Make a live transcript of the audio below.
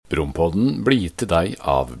Brompodden blir gitt til deg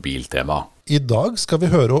av Biltema. I dag skal vi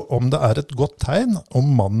høre om det er et godt tegn om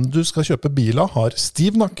mannen du skal kjøpe bil av har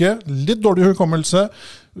stiv nakke, litt dårlig hukommelse,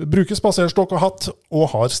 bruker spaserstokk og hatt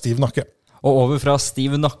og har stiv nakke. Og over fra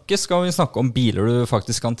stiv nakke skal vi snakke om biler du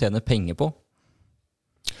faktisk kan tjene penger på.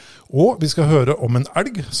 Og vi skal høre om en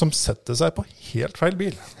elg som setter seg på helt feil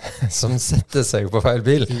bil. Som setter seg på feil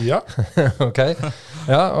bil? Ja. Ok.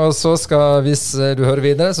 Ja, og så skal, hvis du hører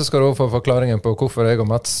videre, så skal du også få forklaringen på hvorfor jeg og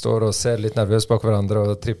Mats står og ser litt nervøs bak hverandre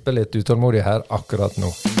og tripper litt utålmodig her akkurat nå.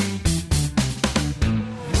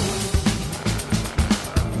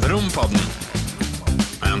 Brompodden.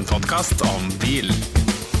 En podcast om bil.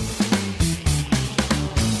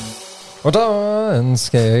 Og da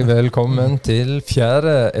ønsker jeg velkommen til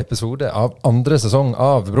 4. episode av 2. sesong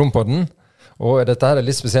av Brompodden. Og dette her er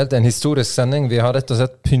litt spesielt, en historisk sending. Vi har rett og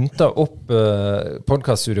slett pyntet opp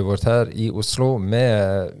podcaststudioet vårt her i Oslo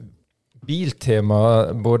med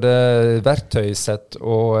biltema, både verktøysett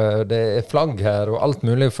og det er flagg her og alt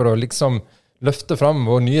mulig for å liksom løfte fram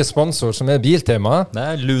vår nye sponsor som er Biltema. Det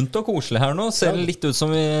er lunt og koselig her nå. Ser litt ut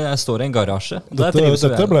som vi står i en garasje.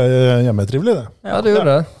 Dette ble hjemmetrivelig, det. Ja, det gjør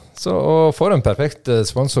det. Så og for en perfekt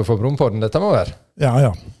sponsor for Brompodden dette må være.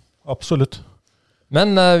 Ja, absolutt.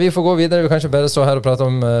 Men vi får gå videre, vi kan ikke bare stå her og prate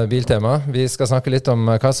om Biltema. Vi skal snakke litt om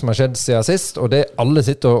hva som har skjedd siden sist, og det alle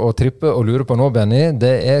sitter og tripper og lurer på nå, Benny,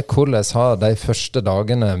 det er hvordan har de første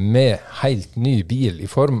dagene med helt ny bil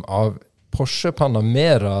i form av Porsche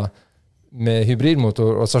Panamera med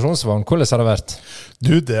hybridmotor og stasjonsvogn. Hvordan har det vært?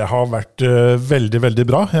 Du, det har vært veldig, veldig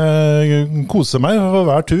bra. Jeg koser meg for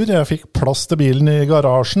hver tur. Jeg fikk plass til bilen i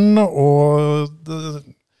garasjen, og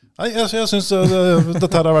jeg synes dette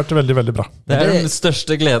her har vært veldig, veldig bra. Det er den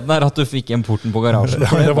største gleden her, at du fikk igjen porten på garasjen.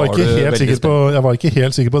 Ja, jeg var ikke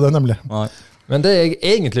helt sikker på det, nemlig. Nei. Men det jeg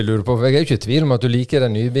egentlig lurer på, for jeg er jo ikke i tvil om at du liker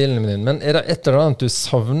den nye bilen din, men er det et eller annet du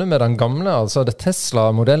savner med den gamle, altså det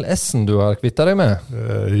Tesla Model S-en du har kvittet deg med?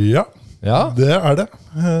 Ja, det er det.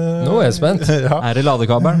 Nå er jeg spent. Ja. Er det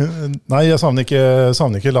ladekabelen? Nei, jeg savner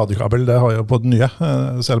ikke ladekabel. Det har jeg på den nye.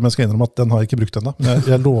 Selv om jeg skal innrømme at den har jeg ikke brukt ennå.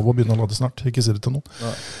 Jeg lover å begynne å lade snart. Ikke si det til noen.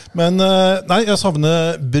 Ja. Men jeg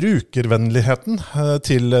savner brukervennligheten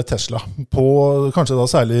til Tesla. På kanskje da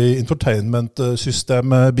særlig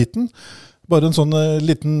infotainment-system-biten. Bare en sånn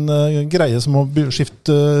liten greie som å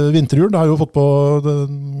skifte vinterhjul. Det har jeg jo fått på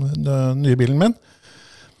den nye bilen min.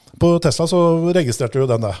 På Tesla så registrerte jo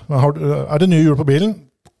den der. Er det nye hjul på bilen?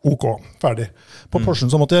 Ok, ferdig. På Porschen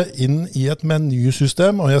så måtte jeg inn i et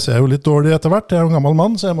menysystem, og jeg ser jo litt dårlig etter hvert. Jeg er jo en gammel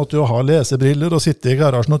mann, så jeg måtte jo ha lesebriller og sitte i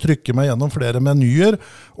garasjen og trykke meg gjennom flere menyer,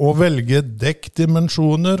 og velge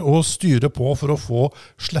dekkdimensjoner og styre på for å få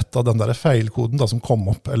slettet den der feilkoden da, som kom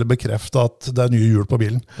opp, eller bekreftet at det er nye hjul på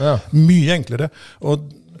bilen. Ja. Mye enklere.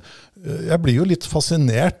 Og jeg blir jo litt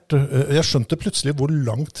fascinert. Jeg skjønte plutselig hvor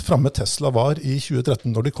langt fremme Tesla var i 2013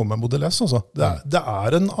 når de kom med Model S. Altså. Det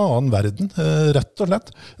er en annen verden, rett og slett.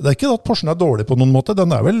 Det er ikke at Porschen er dårlig på noen måte. Den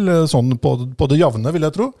er vel sånn på det javne, vil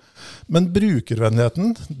jeg tro. Men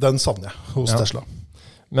brukervennligheten, den savner jeg hos Tesla.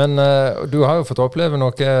 Men du har jo fått oppleve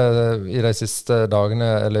noe i de siste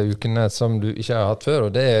dagene eller ukene som du ikke har hatt før,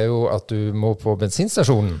 og det er jo at du må på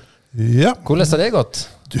bensinstasjonen. Ja. Hvordan har det gått?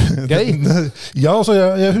 Gøy? Ja, altså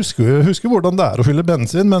jeg husker hvordan det er å fylle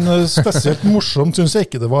bensin, men spesielt morsomt synes jeg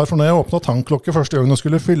ikke det var, for når jeg åpnet tanklokket første gangen og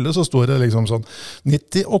skulle fylle, så står det liksom sånn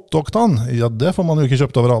 98 oktan. Ja, det får man jo ikke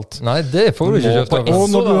kjøpt overalt. Nei, det får du ikke kjøpt overalt. Og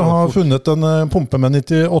når du har funnet en pumpe med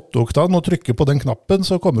 98 oktan og trykker på den knappen,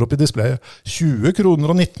 så kommer opp i displayet 20 kroner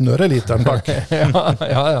og 19 øre literen, takk.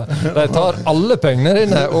 Ja. De tar alle pengene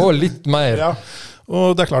dine og litt mer. Ja.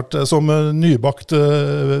 Og det er klart, som nybakt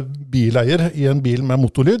bileier i en bil med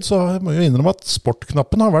motorlyd, så må jeg innrømme at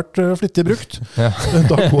sportknappen har vært flittig brukt. Ja.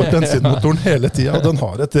 Da går bensinmotoren hele tiden, og den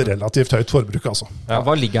har et relativt høyt forbruk. Altså. Ja,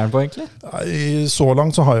 hva ligger den på egentlig? Så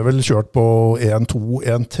langt så har jeg vel kjørt på 1.2,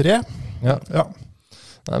 1.3. Ja.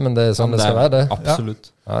 Nei, men det er sånn det skal være det.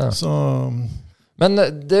 Absolutt. Ja. Så... Men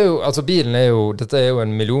det er jo, altså bilen er jo, dette er jo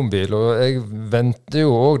en millionbil, og jeg venter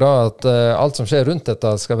jo også da at alt som skjer rundt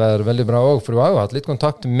dette skal være veldig bra også, for du har jo hatt litt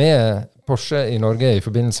kontakt med Porsche i Norge i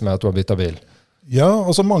forbindelse med at du har byttet bil. Ja,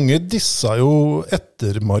 altså mange dissa jo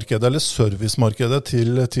ettermarkedet eller servicemarkedet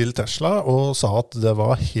til Tesla og sa at det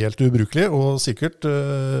var helt ubrukelig og sikkert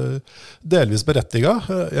delvis berettiget.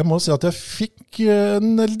 Jeg må si at jeg fikk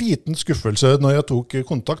en liten skuffelse når jeg tok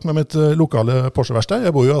kontakt med mitt lokale Porsche-verksted.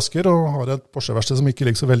 Jeg bor jo i Asker og har et Porsche-verksted som ikke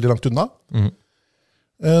ligger så veldig langt unna.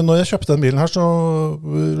 Når jeg kjøpte den bilen her, så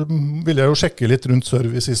ville jeg jo sjekke litt rundt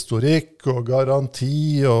servicehistorikk og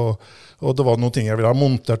garanti, og det var noen ting jeg ville ha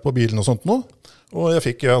montert på bilen og sånt nå. Og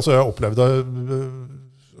jeg opplevde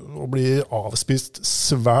å bli avspist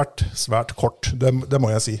svært, svært kort. Det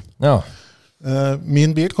må jeg si. Ja.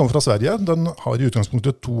 Min bil kom fra Sverige. Den har i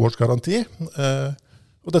utgangspunktet 2 års garanti.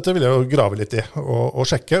 Og dette vil jeg jo grave litt i og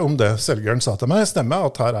sjekke om det selgeren sa til meg stemmer,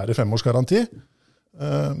 at her er det 5 års garanti.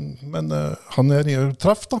 Men han jeg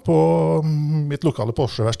traff da, på mitt lokale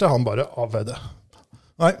Porsche-verksted, han bare avveide.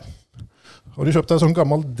 Nei, har du kjøpt deg sånn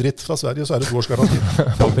gammel dritt fra Sverige, så er det 2 års garanti.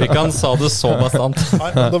 Fabrikken sa det så bastant.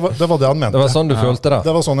 Nei, det var det han mente. Det var sånn du følte det?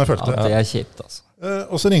 Det var sånn jeg følte. Ja, det er kjipt, altså.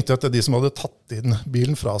 Og så ringte jeg til de som hadde tatt inn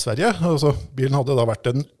bilen fra Sverige. Altså, bilen hadde da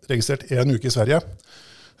vært registrert 1 uke i Sverige,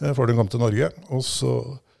 før den kom til Norge. Og så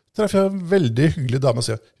treffer jeg en veldig hyggelig dame og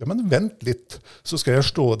sier, ja, men vent litt, så skal jeg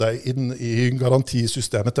stå deg inn i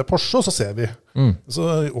garantisystemet til Porsche, og så ser vi. Så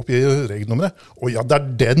oppgir regelnummeret. Å ja, det er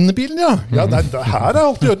den bilen, ja. Ja, det her er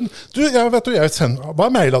alt i orden. Du, hva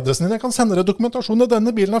er mailadressen din? Jeg kan sende deg dokumentasjon av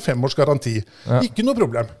denne bilen har 5 års garanti. Ja. Ikke noe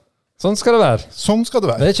problem. Sånn skal det være. Sånn skal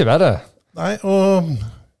det være. Det er ikke verre. Nei, og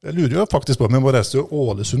jeg lurer jo faktisk på om jeg må reise til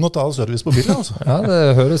Ålesund og ta service på bilen. Altså. Ja, det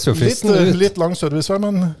høres jo fristende ut. Litt lang servicevei,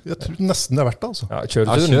 men jeg tror nesten det er verdt det. Altså. Ja,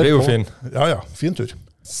 kjøreturen blir jo fin. Ja, fin tur.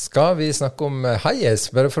 Skal vi snakke om Hiace,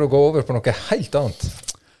 bare for å gå over på noe helt annet?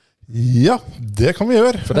 Ja, det kan vi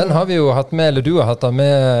gjøre. For den har vi jo hatt med, eller du har hatt den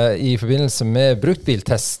med i forbindelse med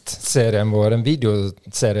bruktbiltest-serien vår, en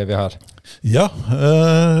videoserie vi har. Ja,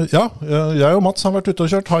 jeg og Mats har vært ute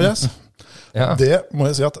og kjørt Hiace. Ja. Det må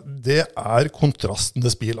jeg si at det er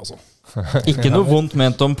kontrastendes bil, altså. Ikke noe vondt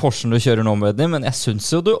ment om Porschen du kjører nå med den, men jeg synes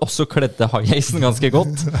jo du også kledde Hiacen ganske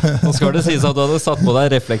godt. Nå skal det sies at du hadde satt på deg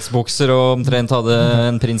refleksbukser og omtrent hadde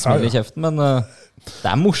en prinsmil i kjeften, men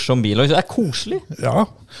det er morsom bil, og det er koselig. Ja,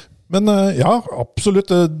 men ja,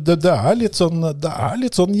 absolutt. Det er litt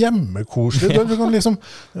sånn hjemmekoselig. Det kan liksom,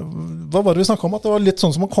 hva var det vi snakket om? At det var litt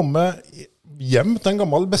sånn som å komme hjem til en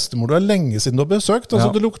gammel bestemor du er lenge siden du har besøkt.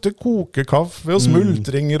 Altså, det lukter kokekaffe og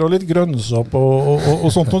smultringer og litt grønnsopp og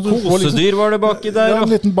sånt. Kosedyr var det baki der. Ja,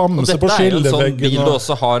 en liten bamse på skilleveggen. Og dette er jo en sånn bil du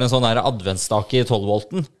også har en sånn her adventsstake i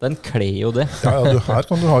 12-volten. Den kler jo det. Ja,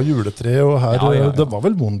 her kan du ha juletre, og her, det var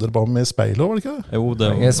vel Wunderbaum i speilet, var det ikke det? Jo,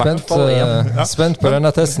 det var jeg er spent på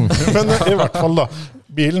denne testen. Men i hvert fall da,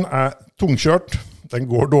 bilen er tungkjørt. Den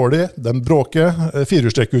går dårlig, den bråker.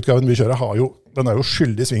 4-strekutgaven vi kjører den er jo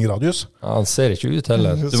skyldig svingradius. Ja, den ser ikke ut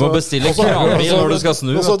heller. Du må bestille kranbil når du skal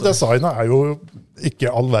snu. Og så designet er jo ikke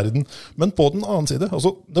all verden. Men på den annen side,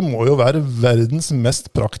 altså, det må jo være verdens mest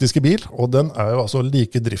praktiske bil, og den er jo altså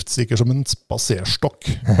like driftssikker som en spaserstokk.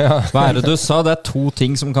 Ja. Hva er det du sa? Det er 2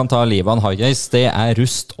 ting som kan ta livet av en Hiace. Det er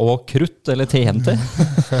rust og krutt, eller TNT.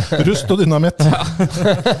 Rust og dynamitt.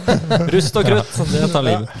 Ja. Rust og krutt, det tar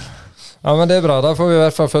livet. Ja, men det er bra. Da får vi i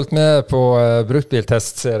hvert fall følt med på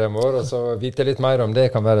bruktbiltestserien vår, og så vite litt mer om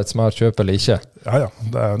det kan være et smart kjøp eller ikke. Ja.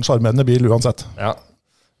 Det er en charmerende bil uansett. Ja.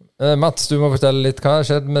 Mats, du må fortelle litt hva har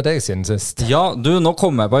skjedd med deg siden sist. Ja, nå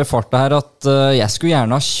kom jeg på i farta her at jeg skulle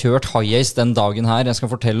gjerne ha kjørt Hiace den dagen her jeg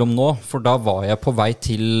skal fortelle om nå, for da var jeg på vei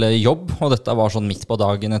til jobb, og dette var sånn midt på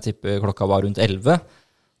dagen, jeg tipper klokka var rundt 11.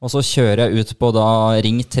 Og så kjører jeg ut på da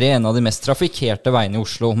Ring 3, en av de mest trafikerte veiene i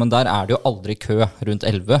Oslo, men der er det jo aldri kø rundt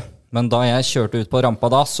 11. Men da jeg kjørte ut på rampa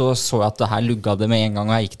da, så jeg at det her lugga det med en gang,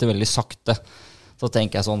 og jeg gikk det veldig sakte. Så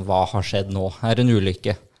tenker jeg sånn, hva har skjedd nå? Her er en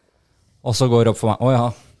ulykke. Og så går det opp for meg, ja,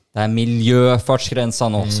 det er miljøfartsgrensa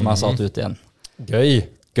nå som er satt ut igjen. Gøy.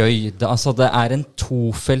 Det er en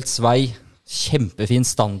 2-feltsvei, kjempefin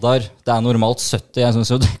standard. Det er normalt 70, jeg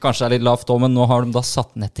synes jo det kanskje er litt lavt også, men nå har de da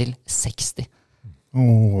satt ned til 60.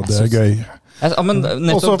 Det er gøy.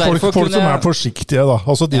 Også folk som er forsiktige da.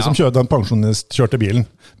 Altså de som kjører den pensjonistkjørte bilen,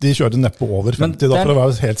 de kjører neppe over 50 da, for å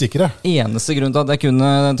være helt sikre. Eneste grunn til at jeg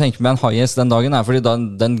kunne tenke meg en Hiace den dagen er fordi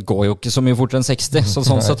den går jo ikke så mye fortere enn 60, så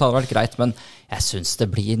sånn sett hadde det vært greit, men jeg synes det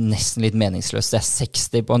blir nesten litt meningsløst. Det er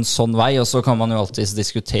 60 på en sånn vei, og så kan man jo alltid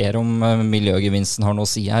diskutere om miljøgevinsten har noe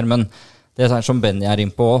å si her, men det er som Benny er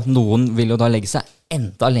inne på, noen vil jo da legge seg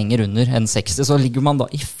enda lenger under enn 60, så ligger man da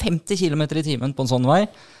i 50 km i timen på en sånn vei.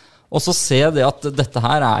 Og så ser jeg det at dette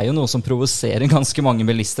her er jo noe som provoserer ganske mange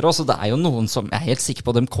bilister også. Det er jo noen som jeg er helt sikker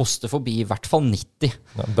på, de koster forbi i hvert fall 90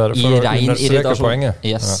 i rein irritasjon.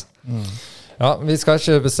 Yes. Ja, vi skal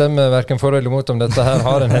ikke bestemme hverken for eller imot om dette her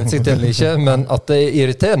har en hensikt eller ikke, men at det er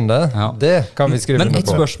irriterende, det kan vi skrive under på. Men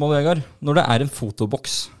et spørsmål, Vegard. Når det er en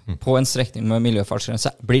fotoboks på en strekning med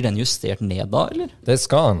miljøfartsgrense, blir den justert ned da, eller? Det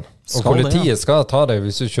skal den. Og politiet skal ta deg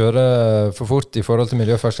hvis du kjører for fort i forhold til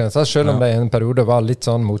miljøfartsgrensa, selv om det i en periode var litt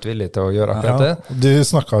sånn motvillig til å gjøre akkurat det. De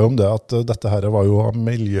snakket jo om det, at dette her var jo av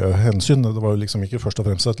miljøhensyn. Det var jo liksom ikke først og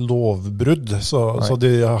fremst et lovbrudd. Så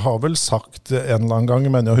de har vel sagt en eller annen gang,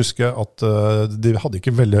 men jeg husker at de hadde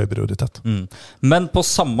ikke veldig høy prioritet. Men på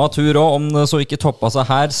samme tur også, om det så ikke toppet seg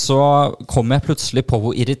her, så kom jeg plutselig på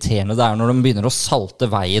hvor irriterende det når de begynner å salte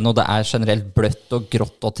veien, og det generelt bløtt og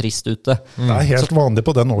grått og trist ute. Det helt vanlig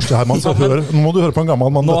på den årstiden her, man. Så nå må du høre på en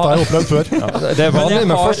gammel mann. Dette har jeg opplevd før. Ja, det vanlig,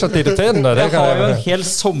 men fortsatt irriterende. Jeg har jo en hel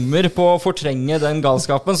sommer på å fortrenge den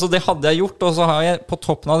galskapen, så det hadde jeg gjort, og så har jeg på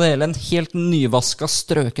toppen av det hele en helt nyvasket,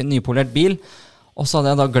 strøken, nypolert bil, og så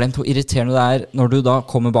hadde jeg da glemt hvor irriterende det når du da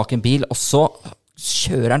kommer bak en bil, og så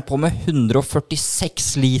kjører den på med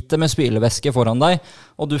 146 liter med spylevæske foran deg,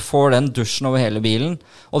 og du får den dusjen over hele bilen,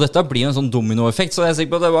 og dette blir jo en sånn dominoeffekt, så jeg er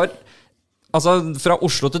sikker på at det var altså, fra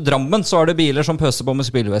Oslo til Drammen så det biler som pøser på med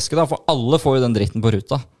spylevæske, da, for alle får jo den dritten på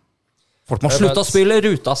ruta. Folk må slutte å spyle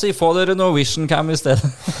ruta si, få dere Norwegian Cam i stedet.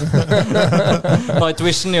 Night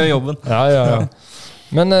Vision gjør jobben. Ja.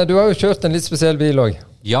 Men du har jo kjørt en litt spesiell bil også.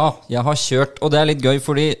 Ja, jeg har kjørt, og det litt gøy,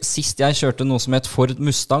 fordi sist jeg kjørte noe som het Ford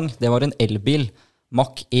Mustang, det var en elbil,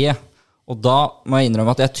 Mach-E, og da må jeg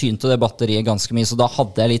innrømme at jeg tynte det batteriet ganske mye, så da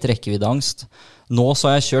hadde jeg litt rekkeviddeangst. Nå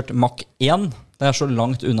så har jeg kjørt Mach-1, det så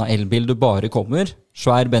langt unna elbil du bare kommer,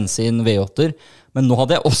 svær bensin V8-er, men nå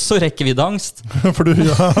hadde jeg også rekkeviddeangst. For du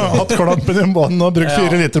har hatt klampen i bånden og brukt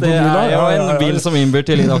 4 liter på bilen. Det jo en bil som innbyr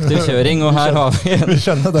til litt aktiv kjøring, og her har vi vi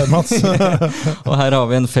kjenner det, Mats. Og her har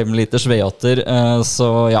vi en 5 liters V8-er, så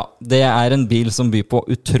ja, det en bil som byr på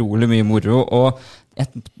utrolig mye moro, og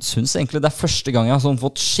jeg synes egentlig det første gang jeg har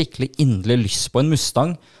fått skikkelig inderlig lyst på en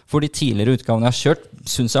Mustang, for de tidligere utgavene jeg har kjørt,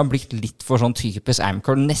 synes jeg har blitt litt for sånn typisk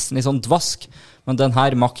Amcar, nesten litt sånn dvask. Men den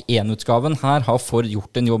her Mach 1-utgaven her har Ford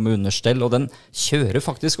gjort en jobb med understell, og den kjører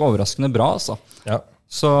faktisk overraskende bra, altså. Ja.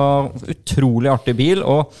 Så utrolig artig bil,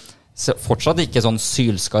 og fortsatt ikke sånn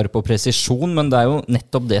sylskarp og presisjon, men det jo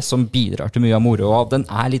nettopp det som bidrar til mye av moro, og den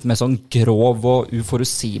litt mer sånn grov og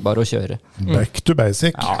uforutsigbar å kjøre. Back to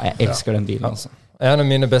basic. Ja, jeg elsker den bilen, altså. En av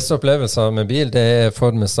mine beste opplevelser med bil, det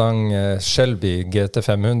Ford Mustang Shelby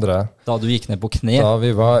GT500. Da du gikk ned på kne?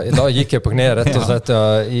 Da gikk jeg på kne, rett og slett,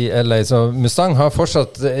 i LA. Så Mustang har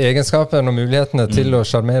fortsatt egenskapen og mulighetene til å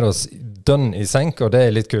sjarmere oss dønn i senk, og det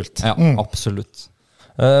litt kult. Ja, absolutt.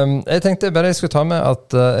 Jeg tenkte bare jeg skulle ta med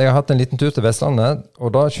at jeg har hatt en liten tur til Vestlandet,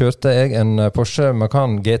 og da kjørte jeg en Porsche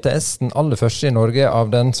Macan GTS, den aller første i Norge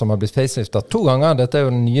av den som har blitt faceliftet 2 ganger. Dette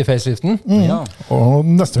jo den nye faceliften. Ja. Og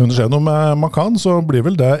neste gang det skjer noe med Macan, så blir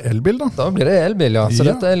vel det elbil da? Da blir det elbil, ja. Så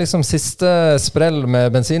dette liksom siste sprell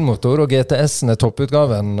med bensinmotor, og GTS-en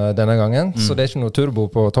topputgaven denne gangen, så det ikke noe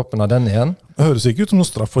turbo på toppen av den igjen. Det høres ikke ut som noe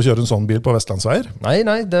straff å kjøre en sånn bil på Vestlandsveier.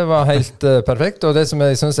 Nei, det var helt perfekt, og det som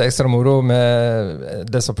jeg synes ekstra moro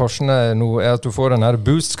med disse Porschene nå, at du får den her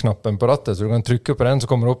boost-knappen på rattet, så du kan trykke på den, så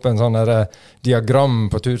kommer det opp en sånn her diagram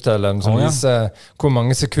på turtelleren som viser hvor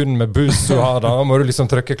mange sekunder med boost du har. Da må du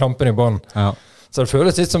liksom trykke klampen i bånd. Ja. Så det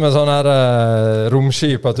føles litt som en sånn her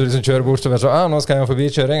romskip, at du liksom kjører bortover, så nå skal jeg ha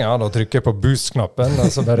forbikjøring, da trykker jeg på boost-knappen,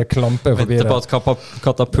 og så bare klamper jeg forbi det. Venter på at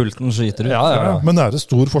katapulten skyter ut. Ja. Men det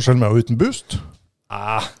stor forskjell med og uten boost?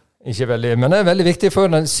 Ikke veldig, men det veldig viktig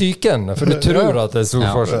for den psyken, for du tror at det stor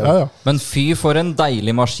forskjell. Ja. Men fy, for en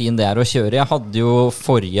deilig maskin det å kjøre. Jeg hadde jo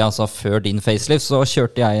forrige, altså før din facelift, så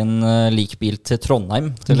kjørte jeg en likbil til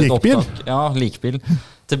Trondheim. Til likbil? Ja, likbil.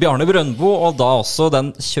 Til Bjarne Brøndbo, og da også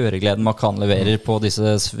den kjøregleden Macan leverer på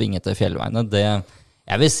disse svingete fjellveiene.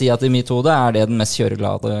 Jeg vil si at i mitt hode det den mest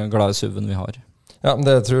kjøreglade SUV-en vi har. Ja,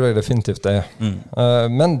 det tror jeg definitivt det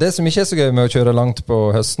men det som ikke så gøy med å kjøre langt på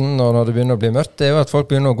høsten, og når det begynner å bli mørkt, det jo at folk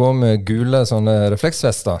begynner å gå med gule sånne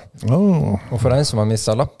refleksvester. Og for en som har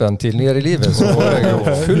mistet lappen tidligere i livet, så får jeg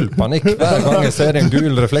jo full panikk hver gang jeg ser en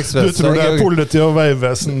gul refleksvest. Du tror det politi og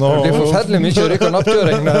veivesen og... Det blir forferdelig mye rykk og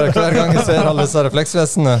nappkjøring hver gang jeg ser alle disse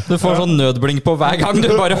refleksvestene. Du får sånn nødblink på hver gang,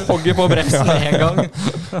 du bare hogger på bremsen med en gang.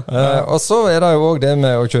 Og så det jo også det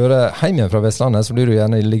med å kjøre hjem igjen fra Vestlandet, så blir du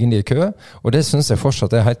gjerne liggende i kø, og det synes jeg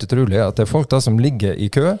fortsatt helt utrolig, at det folk da som ligger i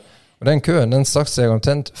kø, og den køen den straks jeg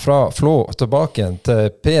omtrent fra Flå tilbake til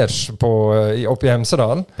Pers oppe i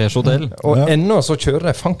Hemsedal. Pers hotell. Og ennå så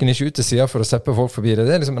kjører jeg fanken ikke ut til siden for å seppe folk forbi det.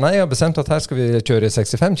 Det liksom, nei, jeg har bestemt at her skal vi kjøre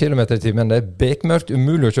 65 km i timen. Det bekmørkt,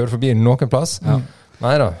 umulig å kjøre forbi noen plass.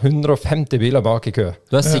 Nei da, 150 biler bak i kø.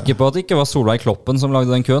 Du sikker på at det ikke var Solveig Kloppen som lagde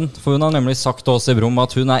den køen? For hun har nemlig sagt til oss i Brum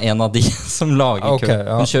at hun en av de som lager kø.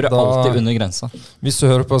 Hun kjører alltid under grensa. Hvis du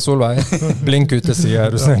hører på Solveig, blink ut til siden, er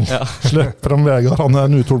du snill. Slipp fram Vegard, han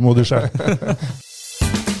en utålmodig selv.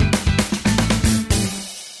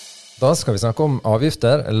 Da skal vi snakke om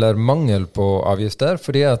avgifter, eller mangel på avgifter,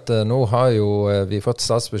 fordi at nå har jo vi fått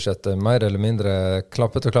statsbudsjettet mer eller mindre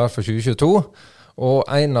klappet og klar for 2022, og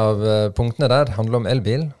en av punktene der handler om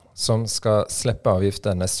elbil, som skal slippe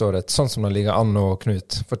avgifter neste år, sånn som det ligger an nå,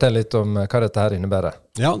 Knut. Fortell litt om hva dette her innebærer.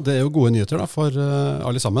 Ja, det er jo gode nyheter da, for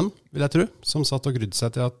alle sammen, vil jeg tro, som satt og grudde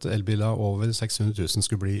seg til at elbiler over 600 000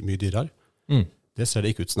 skulle bli mye dyrere. Det ser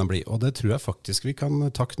det ikke ut som de blir, og det tror jeg faktisk vi kan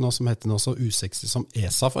takke noe som heter noe så usexy som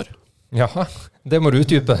ESA for. Jaha, det må du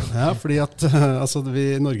utdype. Ja, fordi at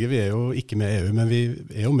Norge vi er jo ikke med i EU, men vi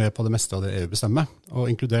er jo med på det meste av det EU bestemmer.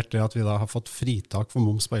 Og inkludert det at vi da har fått fritak for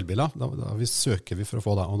moms på elbiler, da søker vi for å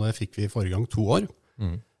få det, og det fikk vi forrige gang 2 år.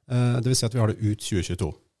 Det vil si at vi har det ut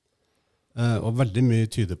 2022. Og veldig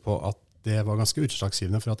mye tyder på at det var ganske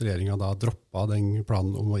utslagsgivende for at regjeringen da droppet den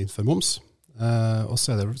planen om å innføre moms. Og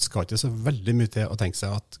så skal ikke så veldig mye til å tenke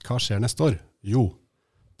seg at hva skjer neste år? Jo,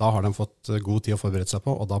 da har de fått god tid å forberede seg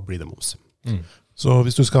på, og da blir det moms. Så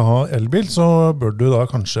hvis du skal ha elbil, så bør du da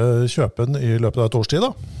kanskje kjøpe den i løpet av et års tid da?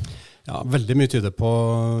 Ja, veldig mye tyder på,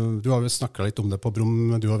 du har jo snakket litt om det på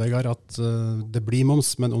Brum, du og Vegard, at det blir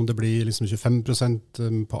moms, men om det blir liksom 25%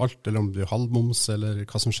 på alt, eller om det blir halv moms, eller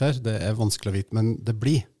hva som skjer, det er vanskelig å vite, men det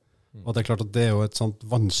blir. Og det er klart at det er jo et sånt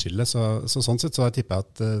vannskille, så sånn sett så jeg tipper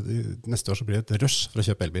at neste år så blir det et rush for å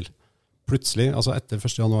kjøpe elbil. Plutselig, altså etter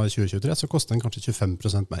 1. januar 2023, så koster den kanskje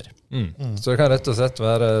 25% mer. Så det kan rett og slett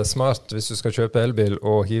være smart hvis du skal kjøpe elbil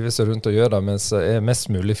og hive seg rundt og gjøre det, mens det er mest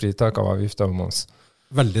mulig fritak av avgifter og moms.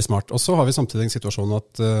 Veldig smart. Og så har vi samtidig en situasjon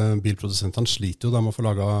at bilprodusentene sliter jo, de må få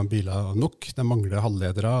laget biler nok, de mangler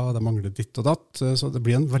halvledere, de mangler ditt og datt, så det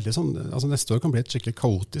blir en veldig sånn, neste år kan bli et skikkelig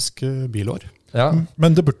kaotisk bilår. Ja.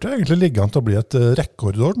 Men det burde egentlig ligge an til å bli et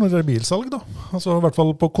rekordår når det er bilsalg da. Altså i hvert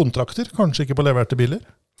fall på kontrakter, kanskje ikke på leverte biler.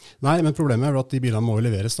 Nei, men problemet er at de bilene må jo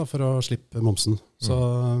leveres da, for å slippe momsen.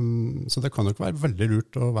 Så det kan nok være veldig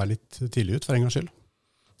lurt å være litt tidlig ut for en gangs skyld.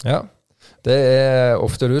 Ja, det er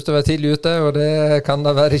ofte lurt å være tidlig ute, og det kan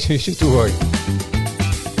da være i 2022 også.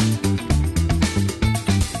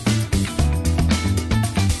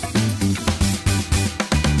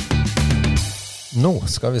 Nå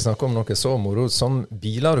skal vi snakke om noe så moro som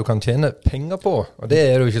biler du kan tjene penger på, og det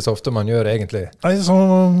er jo ikke så ofte man gjør egentlig. Nei,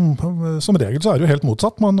 som regel så er det jo helt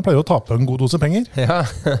motsatt. Man pleier å tape en god dose penger. Ja,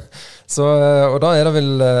 og da er det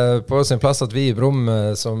vel på sin plass at vi i Brum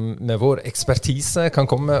som med vår ekspertise kan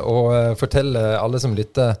komme og fortelle alle som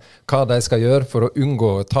lytter hva de skal gjøre for å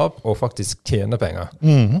unngå tap og faktisk tjene penger.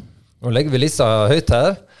 Nå legger vi lista høyt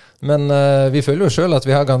her, men vi føler jo selv at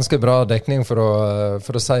vi har ganske bra dekning for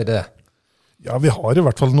å si det. Ja, vi har i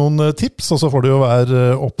hvert fall noen tips, og så får det jo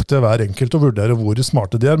være opp til hver enkelt å vurdere hvor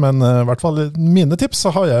smarte de er, men i hvert fall mine tips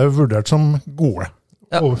har jeg jo vurdert som gode,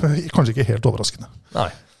 og kanskje ikke helt overraskende.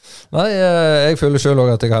 Nei, jeg føler selv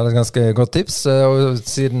også at jeg har et ganske godt tips, og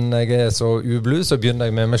siden jeg er så ublu, så begynner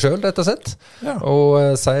jeg med meg selv, rett og slett. Ja.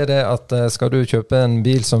 Og sier det at skal du kjøpe en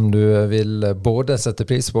bil som du vil både sette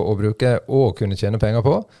pris på å bruke og kunne tjene penger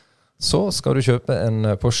på, så skal du kjøpe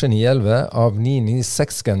en Porsche 911 av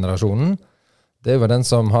 996-generasjonen. Det var den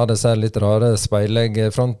som har disse litt rare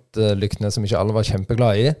speillegg-frontlyktene som ikke alle var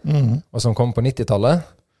kjempeglade i, og som kom på 90-tallet.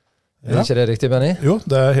 Er ikke det riktig, Benny? Jo,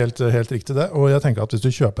 det er helt riktig det. Og jeg tenker at hvis du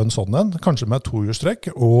kjøper en sånn en, kanskje med 2-hjulstrekk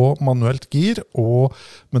og manuelt gir, og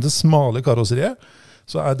med det smale karosseriet,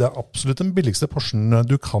 så er det absolutt den billigste Porschen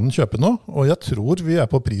du kan kjøpe nå. Og jeg tror vi er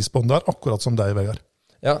på prisbånd der, akkurat som deg, Vegard.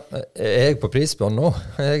 Ja, er jeg på prisbånd nå?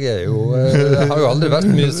 Jeg har jo aldri vært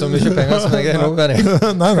så mye penger som jeg er nå, Benny.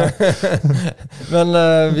 Nei. Men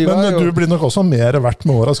du blir nok også mer verdt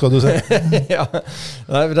med året, skal du se. Ja,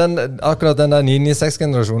 nei, akkurat den der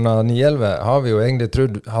 996-generasjonen av 911 har vi jo egentlig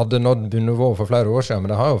trodd hadde nådd bunnivå for flere år siden,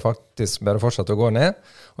 men det har jo faktisk bare fortsatt å gå ned.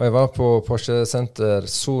 Og jeg var på Porsche Center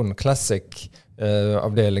Zone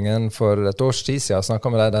Classic-avdelingen for et års tid siden,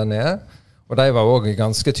 snakket med deg der nede. Og de var også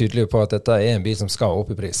ganske tydelige på at dette er en bil som skal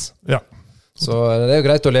opp i pris. Ja. Så det er jo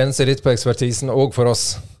greit å lene seg litt på ekspertisen, og for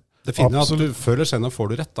oss. Det finner at du føler senere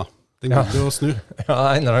får du rett da. Det går jo å snu.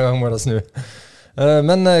 Ja, en eller annen gang må det snu.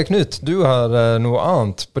 Men Knut, du har noe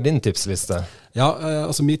annet på din tipsliste. Ja,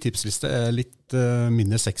 min tipsliste er litt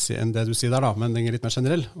mindre sexy enn det du sier der da, men den er litt mer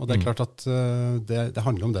generell. Og det er klart at det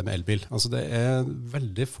handler om det med elbil. Altså det er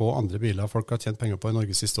veldig få andre biler folk har tjent penger på i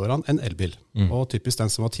Norge siste årene enn elbil. Og typisk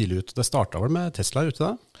den som var tidlig ute. Det startet vel med Tesla ute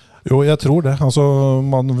da? Jo, jeg tror det. Altså,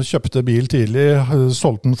 man kjøpte bil tidlig,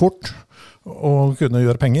 solgte den fort, og kunne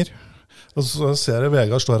gjøre penger. Og så ser jeg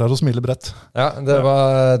Vegard står her og smiler bredt. Ja, det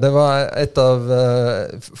var et av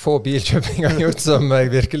få bilkjøpinger jeg gjort som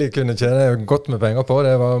jeg virkelig kunne tjene godt med penger på.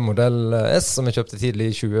 Det var modell S som jeg kjøpte tidlig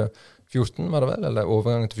i 14 var det vel, eller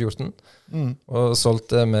overgangen til 14. Og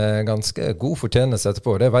solgte med ganske god fortjeneste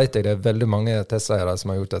etterpå. Det vet jeg det er veldig mange Tesla-eiere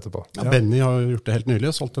som har gjort etterpå. Ja, Benny har gjort det helt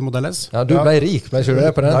nylig og solgte Model S. Ja, du ble rik, ble ikke du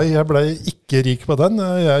det på den? Nei, jeg ble ikke rik på den.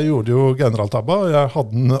 Jeg gjorde jo generaltabba, og jeg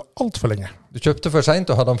hadde den alt for lenge. Du kjøpte for sent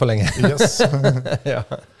og hadde den for lenge. Yes. Ja.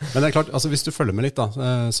 Men det er klart, altså hvis du følger med litt da,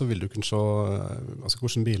 så vil du kunne se altså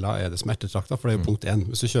hvilke biler er det som er ettertraktet, for det er jo punkt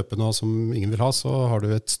 1. Hvis du kjøper noe som ingen vil ha, så har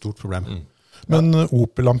du et stort problem. Men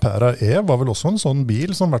Opel Ampera E var vel også en sånn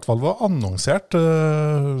bil som i hvert fall var annonsert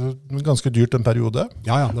ganske dyrt en periode.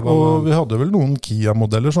 Ja, det var, Og vi hadde vel noen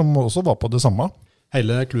Kia-modeller som også var på det samme.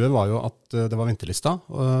 hele clouet var jo at det var ventelista,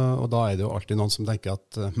 og da er det jo alltid noen som tenker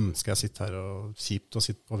at skal jeg sitte her og kjipt og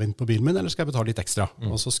sitte og vente på bilen min, eller skal jeg betale litt ekstra?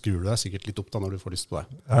 Og så skrur du deg sikkert litt opp da når du får lyst på det.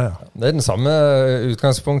 Ja. Det er den samme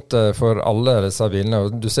utgangspunktet for alle disse bilene.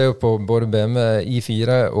 Du ser jo på både BMW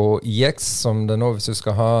i4 og iX, som det nå, hvis du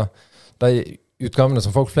skal ha de utgavene som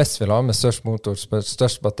folk flest vil ha med størst motor,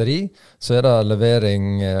 størst batteri, så er det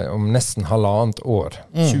levering om nesten 1,5 år.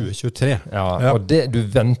 2023. Ja. Og du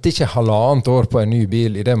venter ikke 1,5 år på en ny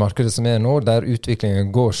bil i det markedet som er nå, der utviklingen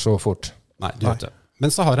går så fort. Nei, du vet det. Men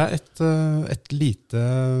så har jeg et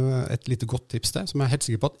lite godt tips til, som jeg er helt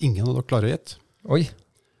sikker på at ingen av dere klarer å gjette. Oi.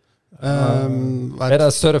 Er det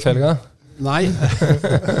større felger? Nei.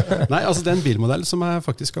 Nei, altså det er en bilmodell som jeg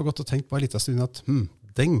faktisk har gått og tenkt på en liten stund at,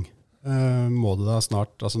 den må det da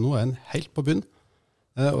snart, altså nå er den helt på bunn,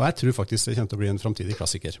 og jeg tror faktisk det kommer til å bli en fremtidig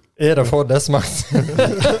klassiker. Er det for det smakt?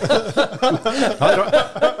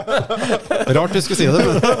 Rart du skulle si det,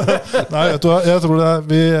 men... Nei,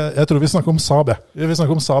 jeg tror vi snakker om Saab. Vi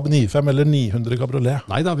snakker om Saab 95 eller 900 Cabriolet.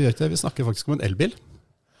 Nei da, vi gjør ikke det. Vi snakker faktisk om en elbil.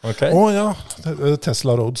 Okay. Ja,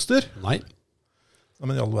 Tesla Roadster. Nei,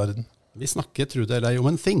 Men i all verden. vi snakker, tror det eller ei, om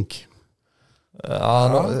en Think.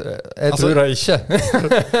 Jeg tror det ikke.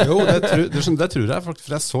 Jo, det tror jeg, for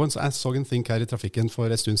jeg så en Think her i trafikken for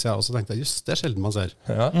en stund siden, og så tenkte jeg, just det er sjelden man ser.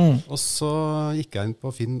 Ja. Og så gikk jeg inn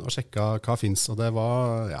på Finn og sjekket hva finnes, og det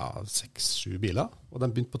var 6-7 biler, og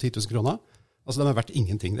de begynte på 10 000 kroner. Altså de er verdt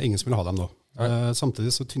ingenting, det er ingen som vil ha dem nå.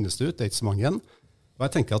 Samtidig så tynnes det ut, det er ikke så mange igjen. Og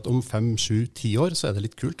jeg tenker at om 5, 7, 10 år så er det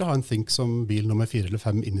litt kult å ha en Think som bil nummer 4 eller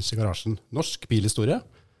 5 innerst i garasjen. Norsk bilhistorie.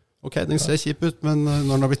 Ok, den ser kjip ut, men når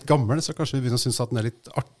den har blitt gammel, så kanskje vi begynner å synes at den er litt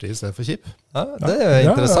artig i stedet for kjip. Ja, det er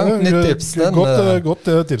jo interessant. Nytt tips. Godt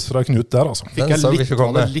tips fra Knut der, altså. Fikk jeg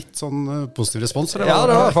litt sånn positiv respons? Eller? Ja,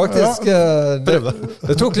 det var faktisk...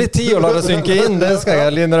 Det tok litt tid å la det synke inn, det skal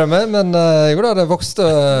jeg ærlig innrømme, men jo da, det vokste...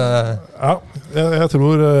 Ja, jeg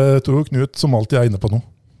tror Knut som alltid er inne på noe.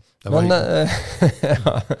 Men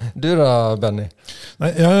du da, Benny?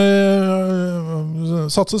 Nei, jeg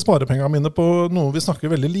satser sparepengene mine på noe vi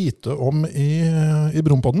snakker veldig lite om i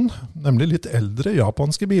Brumpodden, nemlig litt eldre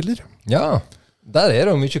japanske biler. Ja, der er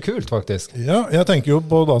det jo mye kult faktisk. Ja, jeg tenker jo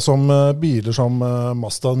på da som biler som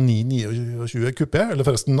Mazda 929 Coupé, eller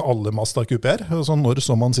forresten alle Mazda Coupéer. Så når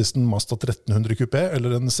så man sist en Mazda 1300 Coupé,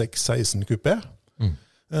 eller en 616 Coupé?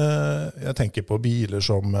 Jeg tenker på biler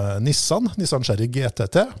som Nissan Cherry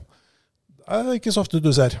GTT. Det er ikke så ofte du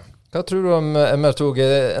ser. Hva tror du om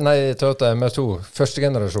Toyota MR2, første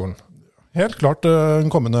generasjon? Helt klart en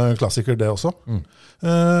kommende klassiker det også.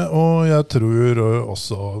 Og jeg tror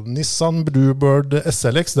også Nissan Bluebird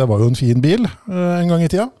SLX, det var jo en fin bil en gang i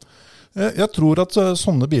tida. Jeg tror at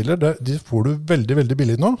sånne biler, de får du veldig, veldig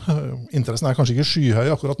billig nå. Interessen er kanskje ikke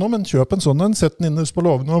skyhøy akkurat nå, men kjøp en sånn, sett den innerst på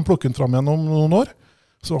låven og plukk den fram igjen om noen år,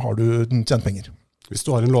 så har du tjent penger. Hvis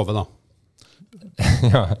du har en låve da.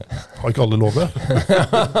 Ja. Har ikke alle låve?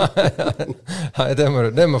 Nei,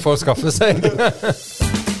 det må folk skaffe seg.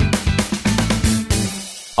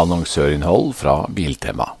 Annonsørinnhold fra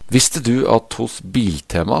Biltema. Visste du at hos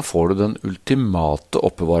Biltema får du den ultimate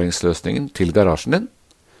oppbevaringsløsningen til garasjen din?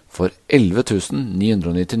 For 11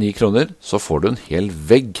 999 kroner så får du en hel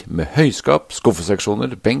vegg med høyskap,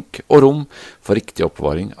 skuffeseksjoner, benk og rom for riktig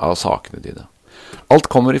oppbevaring av sakene dine. Alt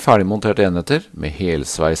kommer i ferdigmonterte enheter med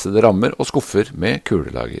helsveisede rammer og skuffer med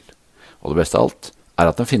kulelager. Og det beste av alt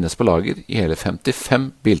er at den finnes på lager i hele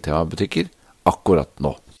 55 Biltema-butikker akkurat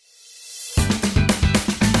nå.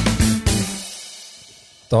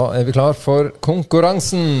 Da er vi klar for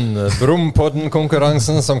konkurransen.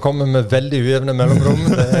 Brumpodden-konkurransen som kommer med veldig ujevne mellomrom.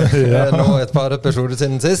 Det er nå et par episoder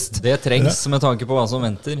siden sist. Det trengs med tanke på hva som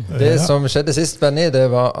venter. Det som skjedde sist, Benny, det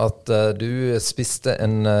var at du spiste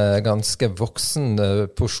en ganske voksen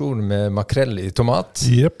porsjon med makrell i tomat.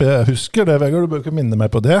 Jepp, jeg husker det, Vegard. Du bør ikke minne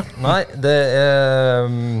meg på det. Nei, det er...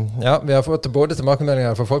 Ja, vi har fått både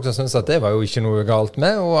tilbakemeldinger fra folk som synes at det var jo ikke noe galt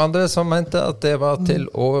med, og andre som mente at det var til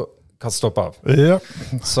å kaste opp av. Ja.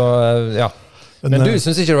 Så ja, Men du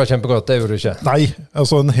synes ikke det var kjempegodt, det gjorde du ikke? Nei,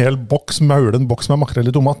 altså en hel boks maulen boks med makrell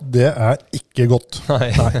i tomat, det er ikke godt. Nei.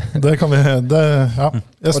 Det kan vi, ja.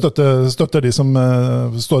 Jeg støtter de som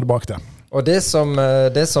står bak det. Og det på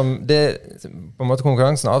en måte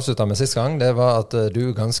konkurransen avsluttet med siste gang, det var at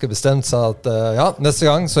du ganske bestemt sa at ja, neste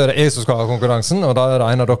gang så er det jeg som skal ha konkurransen, og da er det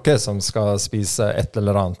en av dere som skal spise et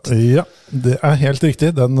eller annet. Ja, det er helt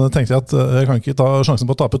riktig. Den tenkte jeg at jeg kan ikke ta sjansen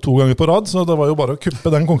på å tape 2 ganger på rad, så det var jo bare å kuppe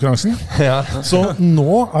den konkurransen. Ja. Så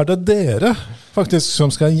nå er det dere faktisk som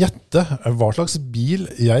skal gjette hva slags bil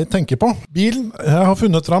jeg tenker på. Bilen jeg har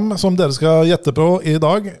funnet fram som dere skal gjette på i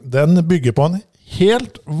dag, den bygger på en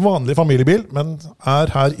helt vanlig familiebil, men er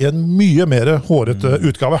her i en mye mer hårete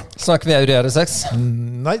utgave. Snakker vi Audi R6?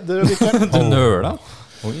 Nei, det gjør vi ikke. Du nøla?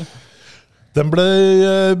 Oi. Den ble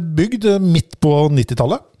bygd midt på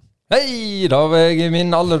 90-tallet. Hei, da var jeg i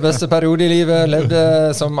min aller beste periode i livet, levde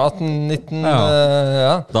som 18-19,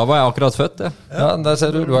 ja. Da var jeg akkurat født, ja. Ja, der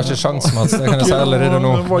ser du har ikke sjans, Mats, det kan jeg si allerede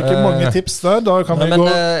nå. Det var ikke mange tips der, da kan vi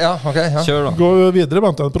ja, okay, ja. Kjør da. gå videre.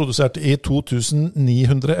 Blant annet produsert i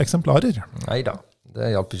 2900 eksemplarer. Neida,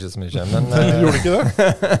 det hjalp ikke så mye, men Gjorde ikke det?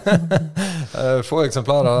 få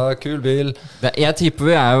eksemplarer, kul bil. Jeg tipper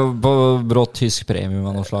vi er jo på brått tysk premium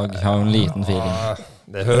av noe slag. Jeg har jo en liten feeling.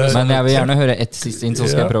 Det høres Men jeg vil gjerne høre ett siste inn, så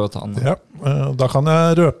skal jeg prøve å ta den. Ja, da kan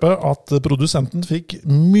jeg røpe at produsenten fikk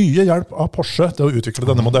mye hjelp av Porsche til å utvikle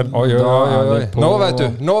denne modellen. Oi. Nå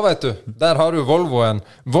vet du. Der har du Volvoen.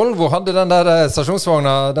 Volvo hadde den der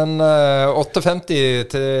stasjonsvogna, den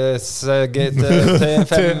 850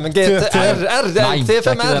 T5R. Nei,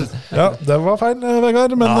 Ja, det var feil,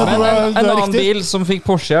 Vegard, men det Men er en annen riktig. bil som fikk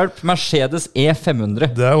Porsche-hjelp, Mercedes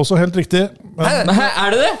E500. Det er også helt riktig. Men Men er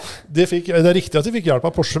det det? det er riktig at de fikk hjelp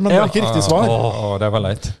av Porsche, men det er ikke riktig svar. Det var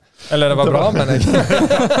leit. Eller det var bra, men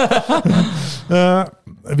jeg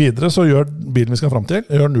Videre så gjør bilen vi skal frem til,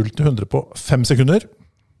 gjør 0-100 på 5 sekunder.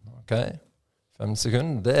 Ok, 5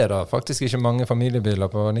 sekunder. Det er da faktisk ikke mange familiebiler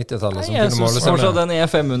på 90-tallet som Jeg kunne måle synes seg kanskje med. den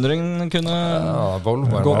E500 kunne Ja,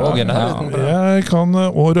 Volvoen Gå var også i på. nærheten. Jeg kan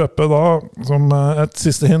også røpe da, som et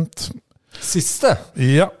siste hint, Siste?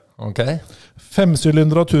 ja, Ok.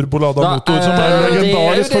 5-sylindra turbolada Da motor, som er er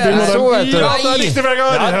legendarisk det for er så, vet du. Ja, det er riktig,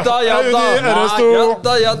 Vegard!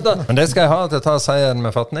 Ja da. Men det skal jeg ha til å ta seieren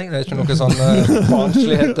med fatning. Det er ikke noe sånn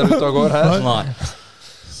barnsligheter ute og går her. Nei.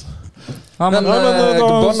 Ja, Men da-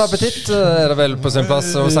 bon appetitt er det vel på sin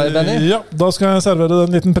plass å si, Benny? Ja, da skal jeg servere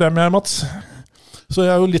en liten premie, Mats. Så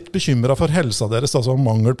jeg er jo litt bekymret for helsa deres, altså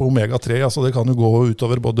mangel på omega-3. Altså det kan jo gå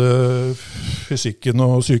utover både fysikken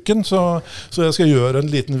og psyken. Så jeg skal gjøre en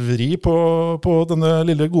liten vri på denne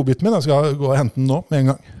lille godbiten min. Jeg skal gå og hente den nå med en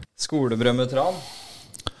gang. Skolebrød med tran.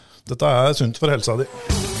 Dette er sunt for helsa di.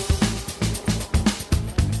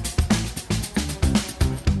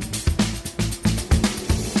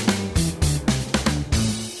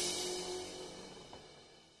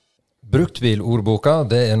 Bruktbilordboka,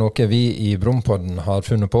 det er noe vi i Brumpodden har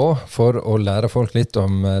funnet på for å lære folk litt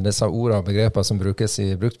om disse ordene og begrepene som brukes i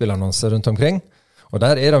bruktbilannonser rundt omkring. Og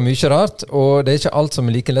der er det mye rart, og det er ikke alt som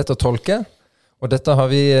er like lett å tolke. Og dette har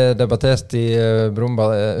vi debattert i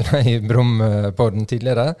Brumpodden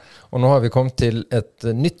tidligere, og nå har vi kommet til et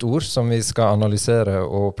nytt ord som vi skal analysere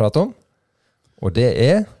og prate om. Og det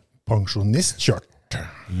er Pensjonistkjørt.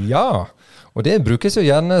 ja. Og det brukes jo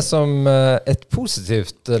gjerne som et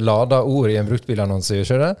positivt ladet ord i en bruktbilannonse, gjør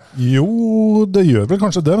ikke det? Jo, det gjør vel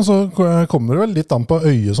kanskje det, men så kommer det vel litt an på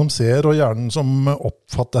øyet som ser og hjernen som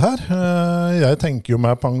oppfatter her. Jeg tenker jo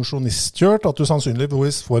med pensjonistkjørt at du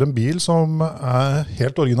sannsynligvis får en bil som er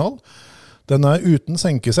helt original. Den er uten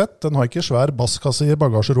senkesett, den har ikke svær basskasse i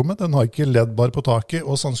bagasjerommet, den har ikke leddbar på taket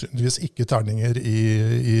og sannsynligvis ikke terninger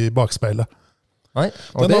i bakspeilet. Nei,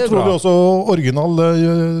 og Den det har er trolig bra. også original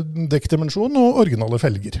dekkdimensjon og originale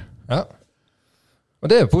felger. Ja.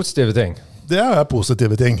 Og det er positive ting. Det er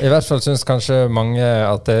positive ting. I hvert fall synes kanskje mange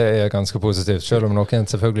at det er ganske positivt, selv om noen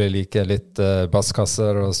selvfølgelig liker litt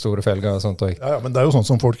basskasser og store felger og sånt også. Ja, men det er jo sånn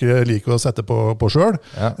som folk liker å sette på selv.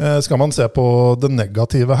 Ja. Skal man se på det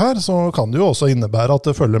negative her, så kan det jo også innebære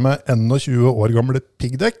at det følger med 21 år gamle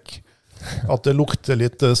piggdekk, at det lukter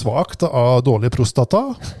litt svagt av dårlig prostata,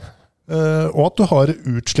 og at du har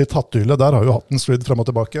utslitt hatthylle. Der har jo hatten sklidd frem og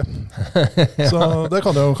tilbake. Så det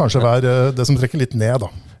kan jo kanskje være det som trekker litt ned da.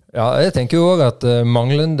 Ja, jeg tenker jo også at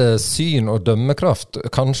manglende syn og dømmekraft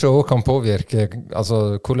kanskje også kan påvirke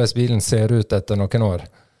altså, hvordan bilen ser ut etter noen år.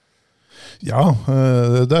 Ja,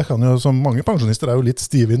 det kan jo, som mange pensjonister er jo litt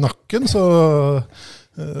stive i nakken, så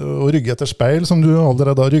å rygge etter speil, som du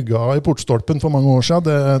allerede har rygget av i portstolpen for mange år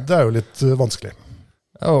siden, det er jo litt vanskelig.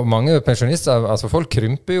 Og mange pensjonister, altså folk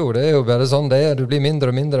krymper jo, det jo bare sånn det du blir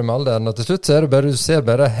mindre og mindre med alderen, og til slutt så det bare, du ser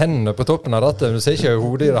bare hendene på toppen av rattet, du ser ikke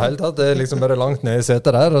hodet i det hele tatt, det liksom bare langt ned i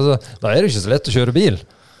setet der, altså, da det ikke så lett å kjøre bil.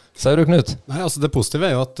 Sier du, Knut? Nei, altså det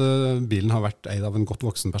positive jo at bilen har vært eid av en godt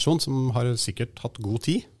voksen person som har sikkert hatt god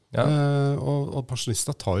tid, og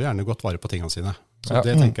pensjonister tar jo gjerne godt vare på tingene sine. Så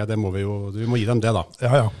det tenker jeg, vi må gi dem det da.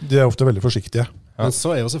 Ja, de ofte veldig forsiktige. Men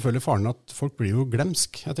så jo selvfølgelig faren at folk blir jo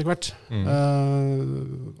glemsk etter hvert.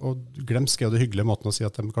 Og glemsk jo det hyggelige måten å si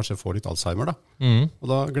at de kanskje får litt Alzheimer da.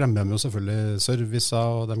 Og da glemmer de jo selvfølgelig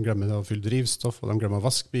servicer, og de glemmer å fylle drivstoff, og de glemmer å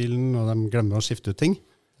vaske bilen, og de glemmer å skifte ut ting.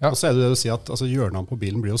 Og så det å si at hjørnene på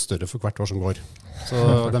bilen blir jo større for hvert år som går. Så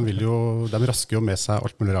de rasker jo med seg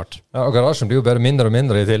alt mulig rart. Ja, og garasjen blir jo bare mindre og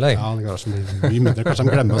mindre i tillegg. Ja, garasjen blir mye mindre. Kanskje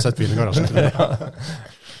de glemmer å sette bilen i garasjen.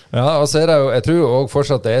 Ja, og så det jo, jeg tror også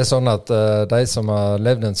fortsatt det sånn at de som har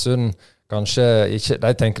levd en stund, kanskje ikke, de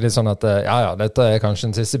tenker litt sånn at dette kanskje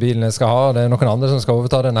den siste bilen jeg skal ha, det noen andre som skal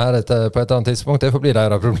overta den her på et eller annet tidspunkt, det får bli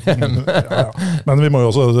deres problem. Men vi må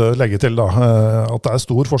jo også legge til da, at det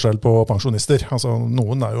stor forskjell på pensjonister. Altså,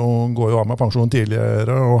 noen går jo av med pensjon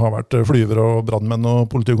tidligere og har vært flyvere og brandmenn og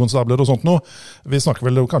politikonstabler og sånt noe. Vi snakker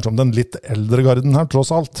vel kanskje om den litt eldre garden her,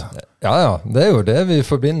 tross alt. Ja, det jo det vi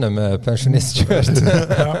forbinder med pensjonistkjørt.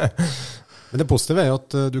 Men det positive jo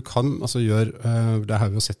at du kan gjøre, det har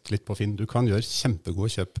vi jo sett litt på Finn, du kan gjøre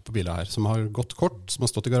kjempegode kjøp på biler her, som har gått kort, som har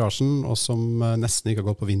stått i garasjen, og som nesten ikke har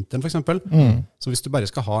gått på vinteren for eksempel. Så hvis du bare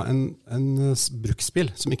skal ha en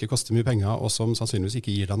bruksbil som ikke koster mye penger, og som sannsynligvis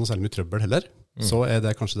ikke gir deg noe særlig mye trøbbel heller, så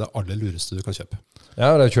det kanskje det aller lureste du kan kjøpe.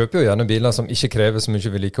 Ja, de kjøper jo gjerne biler som ikke krever så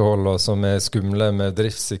mye vedlikehold, og som skumle med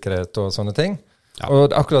driftssikkerhet og sånne ting. Ja.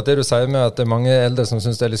 Og akkurat det du sier med at det mange eldre som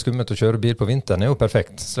synes det litt skummelt å kjøre bil på vinteren, jo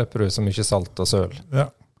perfekt. Slipper du så mye salt og søl. Ja,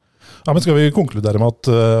 men skal vi konkludere med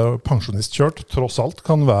at pensjonistkjørt tross alt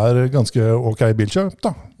kan være ganske ok bilkjøp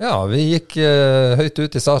da? Ja, vi gikk høyt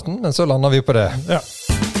ut i starten, men så landet vi på det. Ja.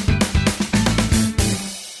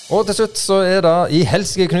 Og til slutt så det i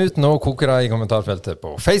Helsike Knut, nå koker det i kommentarfeltet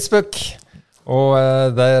på Facebook. Og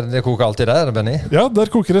det koker alltid der, Benny? Ja,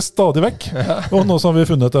 der koker det stadig vekk. Og nå så har vi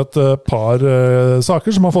funnet et par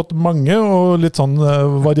saker som har fått mange og litt sånn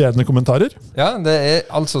varierende kommentarer. Ja, det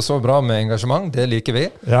altså så bra med engasjement, det liker vi.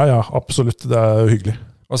 Ja, absolutt, det hyggelig.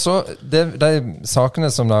 Og så de sakene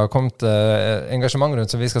som det har kommet engasjement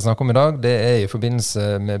rundt som vi skal snakke om i dag, det i forbindelse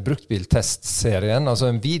med bruktbiltest-serien, altså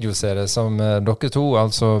en videoserie som dere to,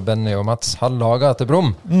 altså Benny og Mats, har laget til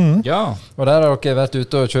Brum. Ja. Og der har dere vært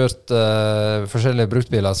ute og kjørt forskjellige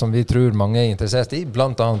bruktbiler som vi tror mange interessert i,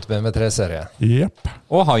 blant annet BMW 3-serie. Yep.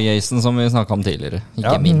 Og Hi-Acen som vi snakket om tidligere,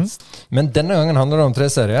 ikke minst. Men denne gangen handler det om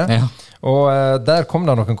 3-serie, og der kom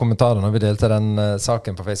det noen kommentarer når vi delte den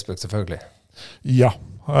saken på Facebook, selvfølgelig. Ja.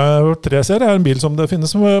 3-serie en bil som det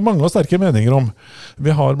finnes mange og sterke meninger om.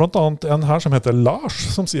 Vi har blant annet en her som heter Lars,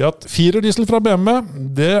 som sier at 4-diesel fra BMW,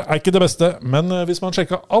 det ikke det beste, men hvis man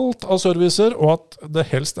sjekker alt av servicer, og at det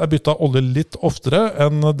helst byttet olje litt oftere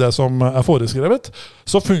enn det som foreskrevet,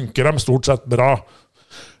 så funker de stort sett bra.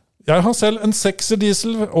 Jeg har selv en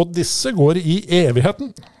 6-diesel, og disse går i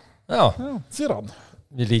evigheten. Ja, sier han.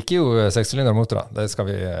 Vi liker jo 6-sylindermotorer, det skal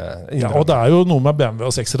vi innrømme. Ja, og det jo noe med BMW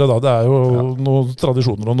og 6-ere da, det jo noen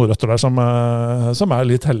tradisjoner og noen røtter der som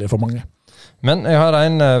litt hellige for mange. Men jeg har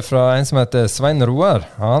en fra en som heter Svein Roar.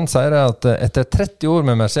 Han sier at etter 30 år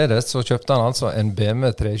med Mercedes så kjøpte han altså en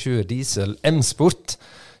BMW 320 Diesel M-Sport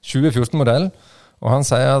 2014-modell. Og han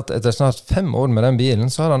sier at etter snart 5 år med den bilen,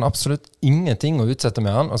 så har han absolutt ingenting å utsette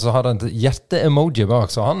med han. Og så har han et hjerte-emoji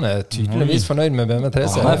bak, så han tydeligvis fornøyd med BMW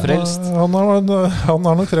 3-serien. Han frelst. Han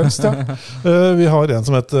nok frelst, ja. Vi har en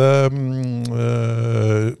som heter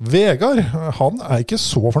Vegard. Han ikke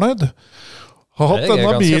så fornøyd. Har hatt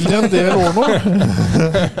denne bilen i en del år nå.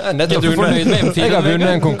 Nettopp fornøyd med M4. Jeg har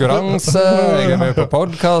vunnet en konkurranse, jeg med på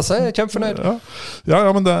podcast, jeg kjempefornøyd. Ja,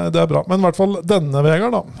 men det bra. Men i hvert fall denne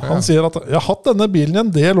Vegard da, han sier at jeg har hatt denne bilen i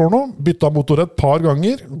en del år nå, byttet motor et par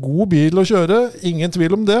ganger, god bil å kjøre, ingen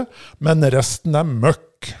tvil om det, men resten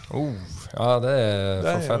møkk. Ja, det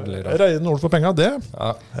forferdelig. Reine ord for penger, det.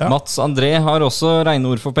 Ja. Mats André har også reine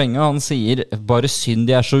ord for penger. Han sier bare synd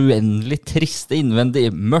de så uendelig triste innvendig,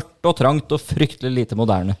 mørkt og trangt og fryktelig lite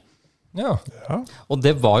moderne. Ja. Og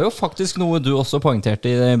det var jo faktisk noe du også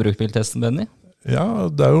poengterte i bruktbiltesten, Benny. Ja,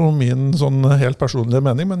 det jo min sånn helt personlige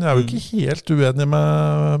mening, men jeg jo ikke helt uenig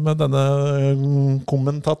med denne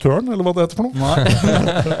kommentatøren, eller hva det heter for noe.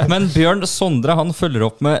 Nei. Men Bjørn Sondre, han følger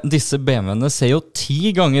opp med disse BMW-ene ser jo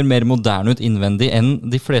 10 ganger mer moderne ut innvendig enn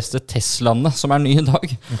de fleste Teslaene som nye i dag.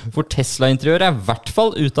 For Tesla-interiør i hvert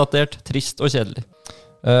fall utdatert, trist og kjedelig.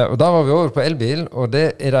 Og da var vi over på elbil, og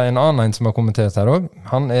det det en annen som har kommentert her også.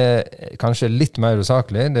 Han kanskje litt mer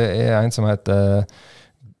usaklig. Det en som heter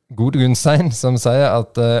Gode Gunstein, som sier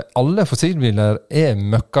at alle fossilbiler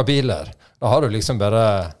møkkabiler. Da har du liksom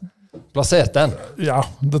bare plassert den. Ja,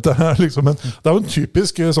 dette liksom det jo en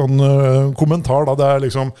typisk sånn kommentar da, det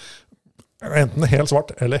liksom enten helt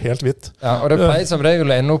svart eller helt hvitt. Ja, og det pleier som regel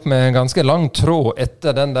å ende opp med en ganske lang tråd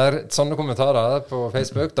etter den der, sånne kommentarer på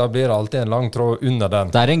Facebook, da blir det alltid en lang tråd under den.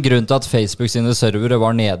 Det en grunn til at Facebook sine servere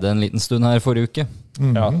var nede en liten stund her forrige uke.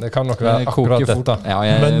 Ja, det kan nok være akkurat dette. Ja,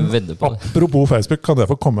 jeg vedder på det. Apropos Facebook, kan jeg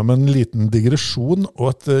få komme med en liten digresjon og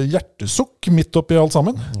et hjertesukk midt oppi alt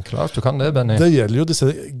sammen? Klart du kan det, Benny. Det gjelder jo disse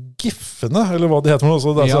giffene, eller hva de heter for noe.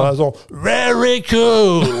 Så det sånn, very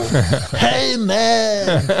cool! Hey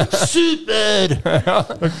man! Super!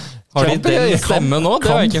 Har de den stemmen nå? Det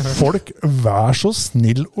har jeg ikke Kan hørt. folk være så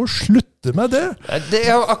snill å slutte med det? Det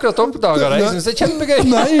har jeg akkurat oppdaget det. Jeg synes det kjempegøy.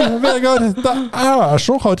 Nei, Vegard, det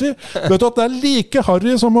så harry. Vet du at det like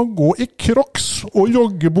harry som å gå i crocs og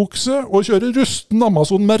joggebukse og kjøre rusten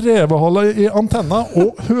Amazon med revehale i antenna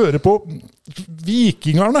og høre på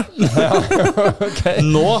vikingerne. Okay.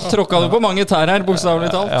 Nå tråkka du på mange tær her, bokstavelig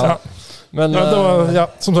talt. Ja. Men,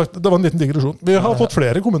 som sagt, det var en liten digresjon. Vi har fått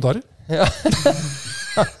flere kommentarer.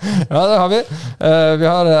 Ja, det har vi. Vi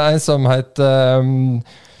har en som heter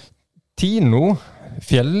Tino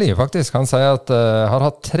Fjelli, faktisk. Han sier at har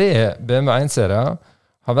hatt 3 BMW 1-serier,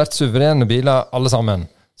 har vært suverene biler alle sammen.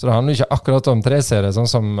 Så det handler ikke akkurat om 3-serier, sånn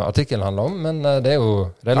som artikkelen handler om, men det jo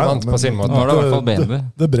relevant på sin måte. Nå det i hvert fall BMW.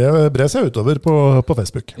 Det bred seg utover på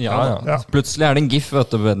Facebook. Ja. Plutselig det en gif,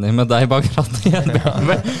 vet du, Benny, med deg bak rattet i en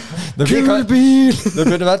BMW. Kul bil! Det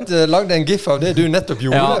burde vært lagd en gif av det du nettopp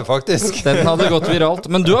gjorde, faktisk. Den hadde gått viralt.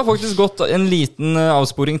 Men du har faktisk gått en liten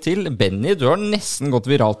avsporing til. Benny, du har nesten gått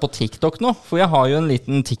viralt på TikTok nå, for jeg har jo en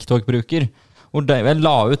liten TikTok-bruker, hvor jeg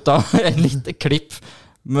la ut da en liten klipp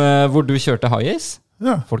hvor du kjørte high-ace.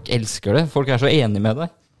 Ja. Folk elsker det. Folk så enige med deg.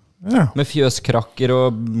 Ja. Med fjøskrakker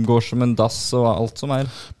og går som en dass og alt som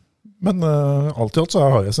Men alt i alt så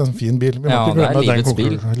har jeg en fin bil. Vi må Ja, ikke det glemme livets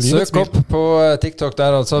bil. Søk opp på TikTok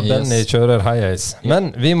der, altså. Yes. Benny kjører high-ace. Men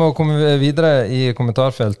vi må komme videre i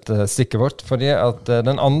kommentarfeltstikket vårt, fordi at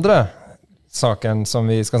den andre saken som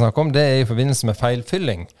vi skal snakke om, det i forbindelse med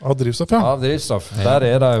feilfylling Av drivstoff, ja. av drivstoff. Der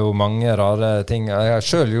det jo mange rare ting. Jeg har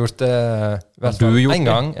selv gjort det du gjort en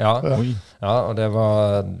gang. Ja. Oi. Ja, og det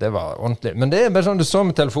var ordentlig. Men det bare sånn, du står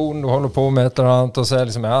med telefonen, du holder på med et eller annet, og ser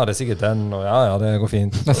liksom, ja, det sikkert den, og ja, det går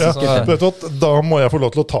fint. Ja, vet du at da må jeg få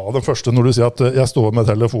lov til å ta den første når du sier at jeg står med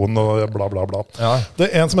telefonen og bla bla bla. Ja. Det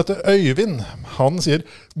en som heter Øyvind. Han sier,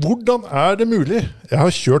 hvordan det mulig? Jeg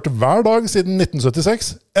har kjørt hver dag siden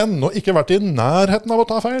 1976, ennå ikke vært i nærheten av å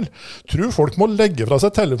ta feil. Tror folk må legge fra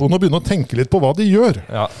seg telefonen og begynne å tenke litt på hva de gjør.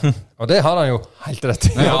 Ja, og det har han jo helt rett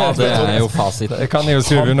i. Ja, det jo fasit. Det kan jeg jo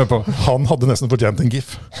skrive under på. Han hadde nesten fortjent en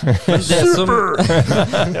gif.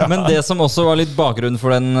 Men det som også var litt bakgrunn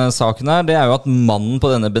for den saken her, det jo at mannen på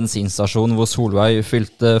denne bensinstasjonen hvor Solveig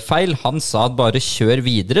fylte feil, han sa at bare kjør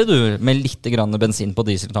videre du, med litt grann bensin på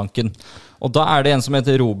dieseltanken. Og da det en som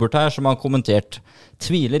heter Robert her, som har kommentert: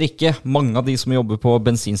 tviler ikke, mange av de som jobber på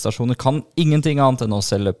bensinstasjoner kan ingenting annet enn å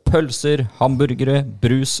selge pølser, hamburgere,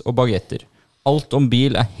 brus og bagetter. Alt om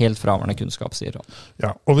bil helt fraværende kunnskap, sier han.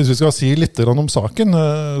 Ja, og hvis vi skal si litt om saken,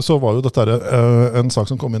 så var jo dette en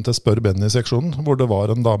sak som kom inn til Spør Benny-seksjonen, hvor det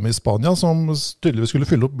var en dame i Spania som tydeligvis skulle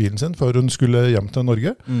fylle opp bilen sin før hun skulle hjem til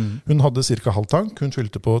Norge. Hun hadde cirka halv tank, hun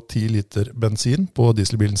fylte på 10 liter bensin på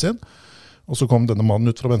dieselbilen sin. Og så kom denne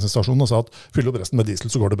mannen ut fra bensinstasjonen og sa at fyll opp resten med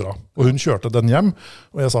diesel, så går det bra. Og hun kjørte den hjem,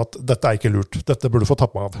 og jeg sa at dette ikke lurt, dette burde du få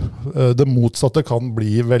tappe av. Det motsatte kan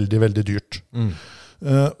bli veldig, veldig dyrt.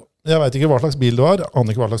 Jeg vet ikke hva slags bil det var,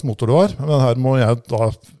 aner ikke hva slags motor det var, men her må jeg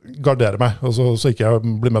da gardere meg, så ikke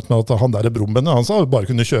jeg blir møtt med at han der brombennet, han sa bare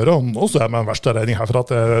kunne kjøre, og nå så jeg med en verkstedregning herfra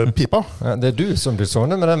til pipa. Ja, det du som blir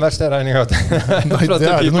sånne med den verkstedregningen. Nei, det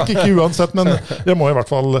det nok ikke uansett, men jeg må i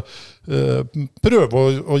hvert fall prøve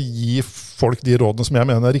å gi folk de rådene som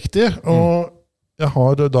jeg mener riktige, og jeg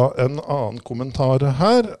har da en annen kommentar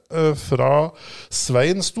her fra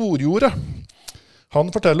Svein Storjordet. Han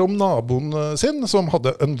forteller om naboen sin, som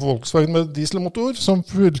hadde en Volkswagen med dieselmotor, som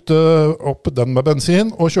fylte opp den med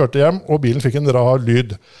bensin og kjørte hjem, og bilen fikk en rar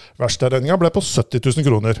lyd. Verkstedregningen ble på 70 000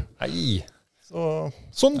 kroner. Nei.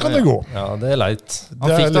 Sånn kan det gå. Ja, det leit.